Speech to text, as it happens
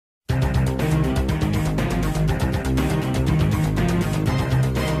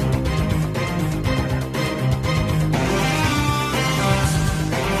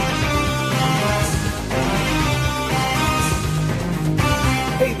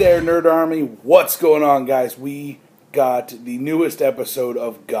there, Nerd Army. What's going on, guys? We got the newest episode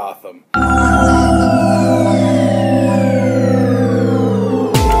of Gotham.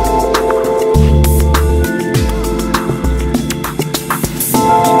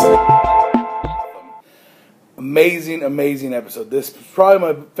 Amazing episode. This is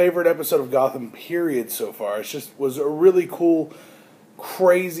probably my favorite episode of Gotham, period, so far. It just was a really cool,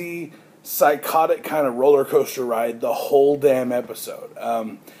 crazy, psychotic kind of roller coaster ride the whole damn episode.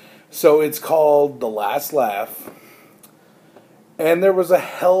 So it's called The Last Laugh, and there was a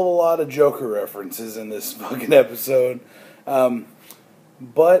hell of a lot of Joker references in this fucking episode.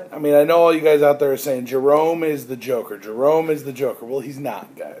 But, I mean, I know all you guys out there are saying Jerome is the Joker. Jerome is the Joker. Well, he's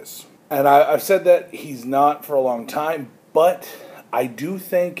not, guys. And I've said that he's not for a long time, but I do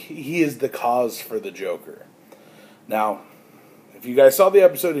think he is the cause for the Joker. Now, if you guys saw the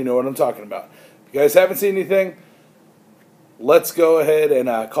episode, you know what I'm talking about. If you guys haven't seen anything, let's go ahead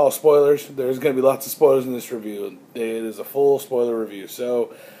and call spoilers. There's going to be lots of spoilers in this review. It is a full spoiler review.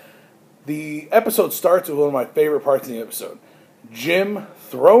 So, the episode starts with one of my favorite parts in the episode. Jim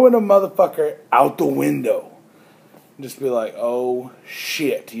throwing a motherfucker out the window. Just be like, oh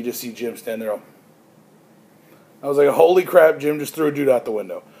shit. You just see Jim stand there. I was like, holy crap, Jim just threw a dude out the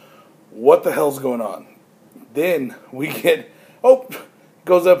window. What the hell's going on? Then we get,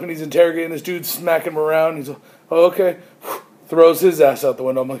 goes up and he's interrogating this dude, smacking him around. He's like, oh, okay. Throws his ass out the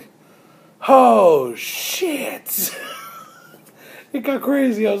window. I'm like, oh shit. It got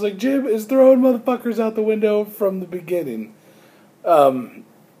crazy. I was like, Jim is throwing motherfuckers out the window from the beginning.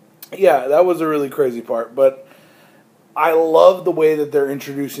 Yeah, that was a really crazy part, but I love the way that they're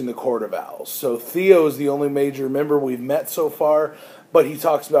introducing the Court of Owls. So Theo is the only major member we've met so far, but he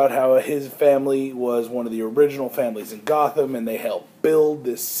talks about how his family was one of the original families in Gotham, and they helped build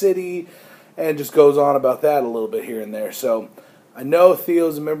this city, and just goes on about that a little bit here and there. So I know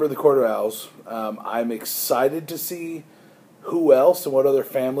Theo's a member of the Court of Owls. I'm excited to see who else and what other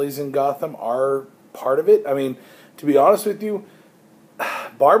families in Gotham are part of it. I mean, to be honest with you,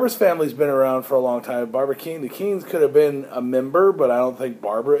 Barbara's family's been around for a long time. Barbara Keene, the Keenes could have been a member, but I don't think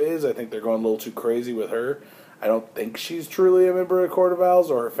Barbara is. I think they're going a little too crazy with her. I don't think she's truly a member of Court of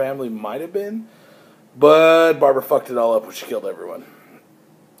Owls, or her family might have been. But Barbara fucked it all up when she killed everyone.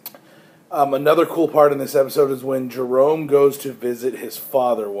 Another cool part in this episode is when Jerome goes to visit his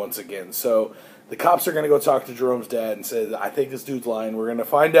father once again. So the cops are going to go talk to Jerome's dad and say, I think this dude's lying. We're going to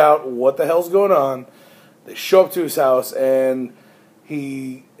find out what the hell's going on. They show up to his house, and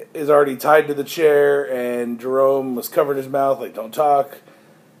he is already tied to the chair, and Jerome was covering his mouth, like, don't talk,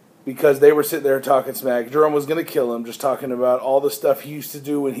 because they were sitting there talking smack. Jerome was going to kill him, just talking about all the stuff he used to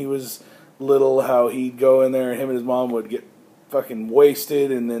do when he was little, how he'd go in there and him and his mom would get fucking wasted,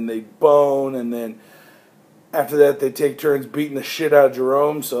 and then they'd bone, and then after that they'd take turns beating the shit out of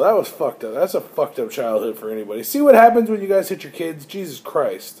Jerome. So that was fucked up. That's a fucked up childhood for anybody. See what happens when you guys hit your kids? Jesus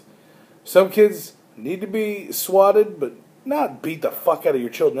Christ. Some kids need to be swatted, but not beat the fuck out of your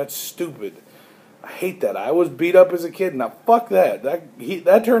children. That's stupid. I hate that. I was beat up as a kid. Now fuck that.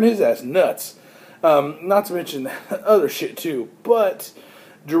 That turned his ass nuts. Not to mention other shit too. But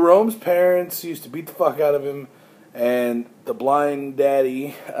Jerome's parents used to beat the fuck out of him, and the blind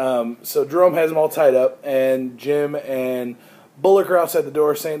daddy. So Jerome has them all tied up, and Jim and Bullock are outside the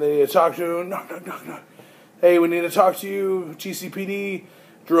door saying they need to talk to him. No. Hey, we need to talk to you, GCPD.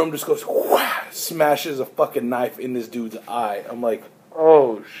 Jerome just goes, whoosh, smashes a fucking knife in this dude's eye. I'm like,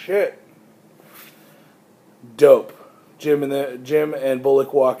 oh shit. Dope. Jim and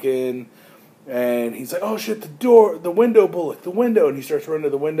Bullock walk in, and he's like, oh shit, the window, Bullock, the window. And he starts running to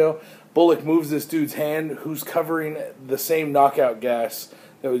the window. Bullock moves this dude's hand, who's covering the same knockout gas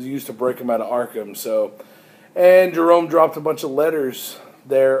that was used to break him out of Arkham. And Jerome dropped a bunch of letters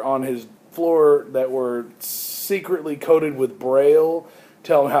there on his floor that were secretly coded with Braille,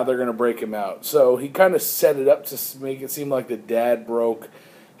 tell him how they're going to break him out. So he kind of set it up to make it seem like the dad broke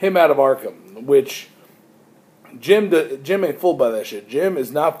him out of Arkham, which Jim ain't fooled by that shit. Jim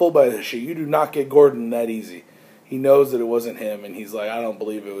is not fooled by that shit. You do not get Gordon that easy. He knows that it wasn't him, and he's like, I don't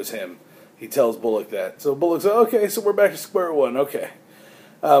believe it was him. He tells Bullock that. So Bullock's like, okay, so we're back to square one. Okay.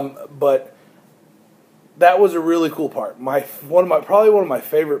 But that was a really cool part. Probably one of my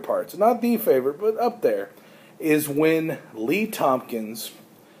favorite parts. Not the favorite, but up there. Is when Lee Tompkins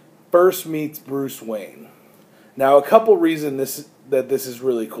first meets Bruce Wayne. Now, a couple reasons this is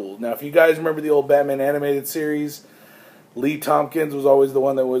really cool. Now, if you guys remember the old Batman animated series, Lee Tompkins was always the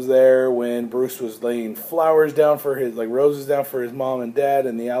one that was there when Bruce was laying flowers down for his, like roses down for his mom and dad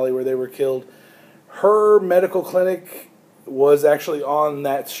in the alley where they were killed. Her medical clinic was actually on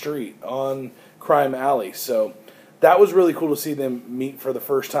that street, on Crime Alley. So that was really cool to see them meet for the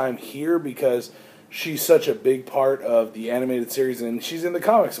first time here because she's such a big part of the animated series and she's in the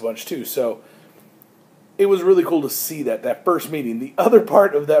comics a bunch too. So it was really cool to see that first meeting. The other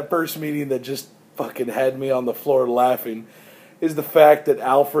part of that first meeting that just fucking had me on the floor laughing is the fact that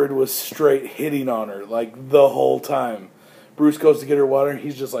Alfred was straight hitting on her like the whole time. Bruce goes to get her water, and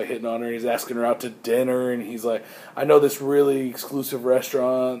he's just like hitting on her. He's asking her out to dinner, and he's like, "I know this really exclusive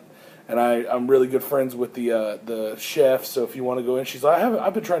restaurant, and I'm really good friends with the chef. So if you want to go in," she's like,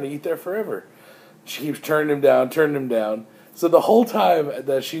 "I've been trying to eat there forever." She keeps turning him down. So the whole time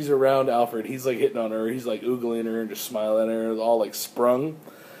that she's around Alfred, he's like hitting on her. He's like oogling her and just smiling at her, all like sprung.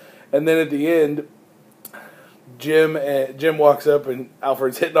 And then at the end, Jim walks up and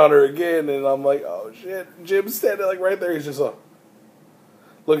Alfred's hitting on her again, and I'm like, oh shit. Jim's standing like right there. He's just like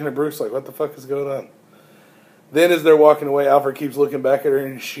looking at Bruce like, what the fuck is going on? Then as they're walking away, Alfred keeps looking back at her,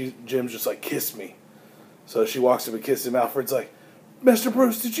 and Jim's just like, kiss me. So she walks up and kisses him. Alfred's like, Mr.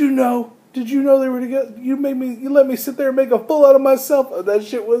 Bruce, did you know they were together? You let me sit there and make a fool out of myself. Oh, that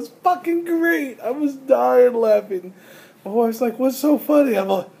shit was fucking great. I was dying laughing. My wife's like, what's so funny? I'm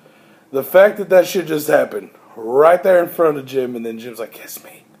like, the fact that shit just happened right there in front of Jim, and then Jim's like, kiss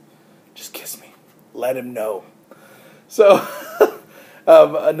me. Just kiss me. Let him know. So,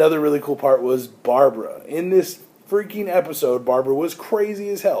 another really cool part was Barbara. In this freaking episode, Barbara was crazy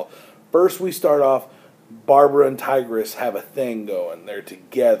as hell. First, we start off, Barbara and Tigress have a thing going. They're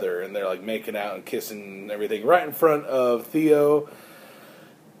together, and they're like making out and kissing and everything right in front of Theo.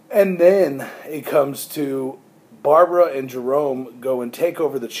 And then it comes to Barbara and Jerome go and take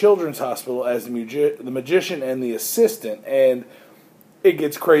over the children's hospital as the magician and the assistant, and it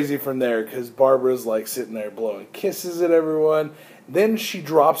gets crazy from there because Barbara's like sitting there blowing kisses at everyone. Then she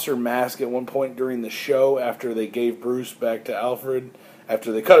drops her mask at one point during the show after they gave Bruce back to Alfred,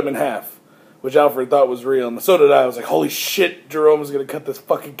 after they cut him in half, which Alfred thought was real, and so did I. I was like, holy shit, Jerome's going to cut this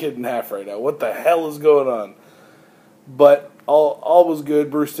fucking kid in half right now. What the hell is going on? But all was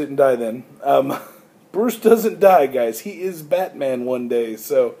good. Bruce didn't die then. Bruce doesn't die, guys. He is Batman one day,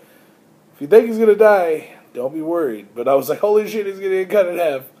 so if you think he's going to die, don't be worried. But I was like, holy shit, he's going to get cut in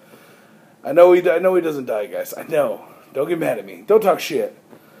half. I know he doesn't die, guys. I know. Don't get mad at me. Don't talk shit.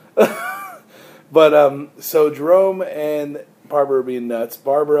 But, so Jerome and Barbara are being nuts.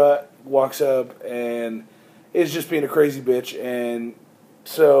 Barbara walks up and is just being a crazy bitch, and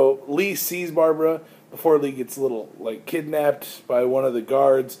so Lee sees Barbara before Lee gets a little, like, kidnapped by one of the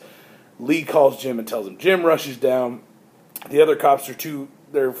guards. Lee calls Jim and tells him. Jim rushes down. The other cops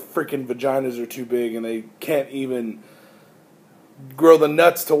their freaking vaginas are too big, and they can't even grow the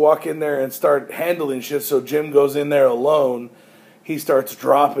nuts to walk in there and start handling shit, so Jim goes in there alone. He starts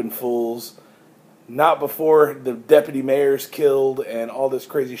dropping fools. Not before the deputy mayor's killed and all this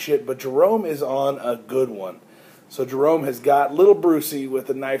crazy shit, but Jerome is on a good one. So Jerome has got little Brucey with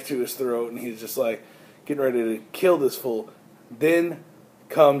a knife to his throat, and he's just like getting ready to kill this fool. Then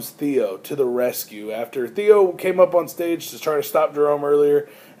comes Theo to the rescue. After Theo came up on stage to try to stop Jerome earlier,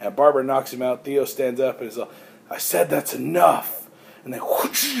 and Barbara knocks him out, Theo stands up and is like, I said that's enough. And then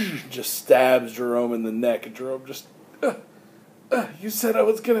whoosh, just stabs Jerome in the neck, and Jerome just, you said I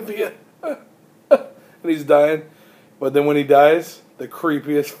was going to be and he's dying. But then when he dies, the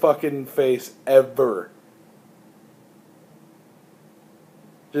creepiest fucking face ever.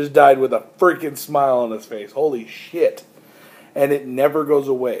 Just died with a freaking smile on his face. Holy shit. And it never goes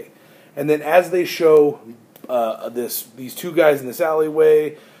away. And then as they show these two guys in this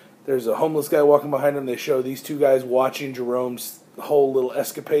alleyway, there's a homeless guy walking behind them. They show these two guys watching Jerome's whole little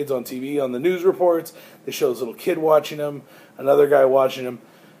escapades on TV, on the news reports. They show this little kid watching him, another guy watching him.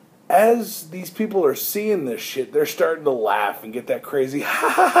 As these people are seeing this shit, they're starting to laugh and get that crazy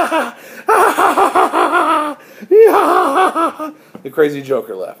the crazy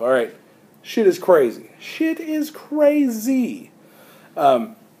Joker laugh. All right. Shit is crazy. Shit is crazy.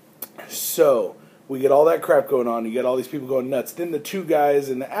 So we get all that crap going on. You get all these people going nuts. Then the two guys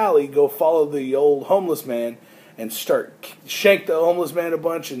in the alley go follow the old homeless man and start shank the homeless man a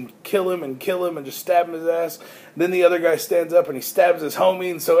bunch and kill him and just stab him in his ass. Then the other guy stands up and he stabs his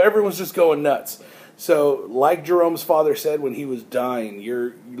homie, and so everyone's just going nuts. So like Jerome's father said when he was dying,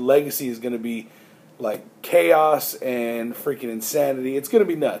 your legacy is going to be like chaos and freaking insanity. It's going to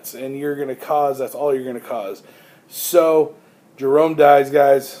be nuts, and that's all you're going to cause. So Jerome dies,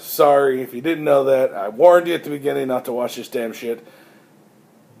 guys. Sorry if you didn't know that. I warned you at the beginning not to watch this damn shit.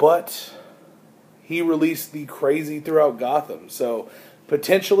 But he released the crazy throughout Gotham. So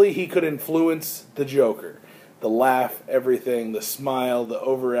potentially he could influence the Joker. The laugh, everything, the smile, the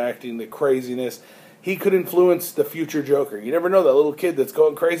overacting, the craziness. He could influence the future Joker. You never know, that little kid that's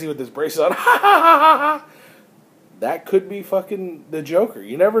going crazy with his braces on. that could be fucking the Joker.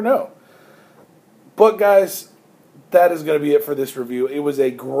 You never know. But guys, that is going to be it for this review. It was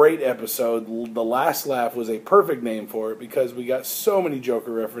a great episode. The Last Laugh was a perfect name for it because we got so many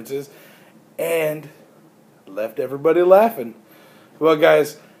Joker references and left everybody laughing. Well,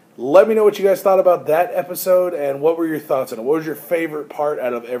 guys, let me know what you guys thought about that episode and what were your thoughts on it. What was your favorite part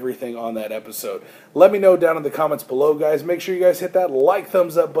out of everything on that episode? Let me know down in the comments below, guys. Make sure you guys hit that like,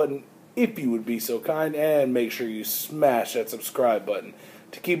 thumbs up button if you would be so kind, and make sure you smash that subscribe button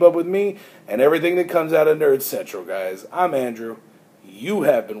to keep up with me and everything that comes out of Nerd Central, guys. I'm Andrew. You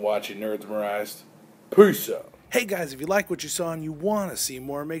have been watching Nerds Memorized. Peace out. Hey guys, if you like what you saw and you want to see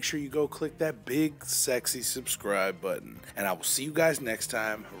more, make sure you go click that big, sexy subscribe button. And I will see you guys next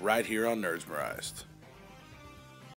time right here on Nerds Memorized.